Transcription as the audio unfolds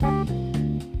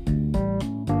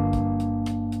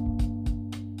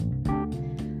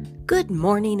Good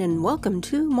morning and welcome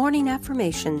to Morning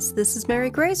Affirmations. This is Mary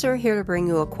Grazer here to bring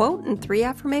you a quote and 3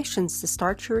 affirmations to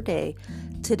start your day.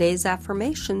 Today's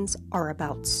affirmations are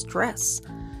about stress.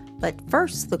 But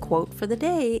first, the quote for the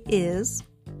day is,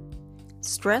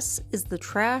 "Stress is the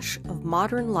trash of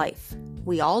modern life.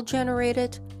 We all generate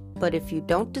it, but if you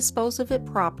don't dispose of it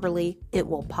properly, it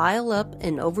will pile up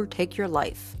and overtake your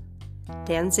life."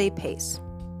 Danze Pace.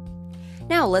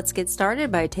 Now let's get started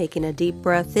by taking a deep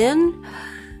breath in.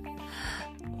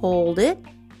 Hold it,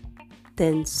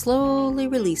 then slowly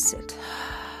release it.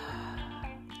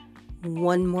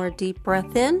 One more deep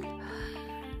breath in.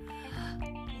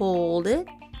 Hold it,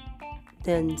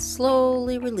 then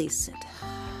slowly release it.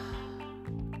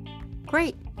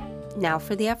 Great. Now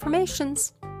for the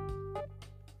affirmations.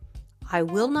 I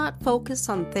will not focus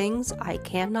on things I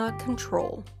cannot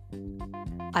control.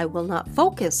 I will not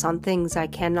focus on things I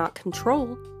cannot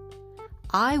control.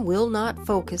 I will not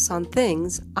focus on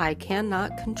things I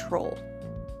cannot control.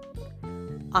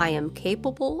 I am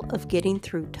capable of getting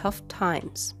through tough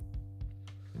times.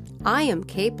 I am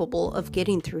capable of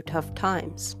getting through tough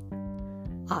times.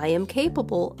 I am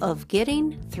capable of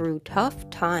getting through tough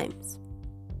times.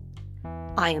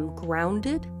 I am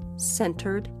grounded,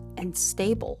 centered, and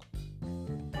stable.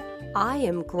 I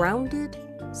am grounded,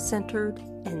 centered,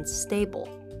 and stable.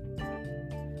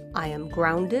 I am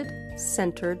grounded,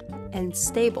 centered, and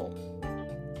stable.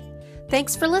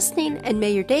 Thanks for listening, and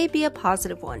may your day be a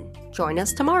positive one. Join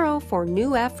us tomorrow for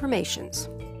new affirmations.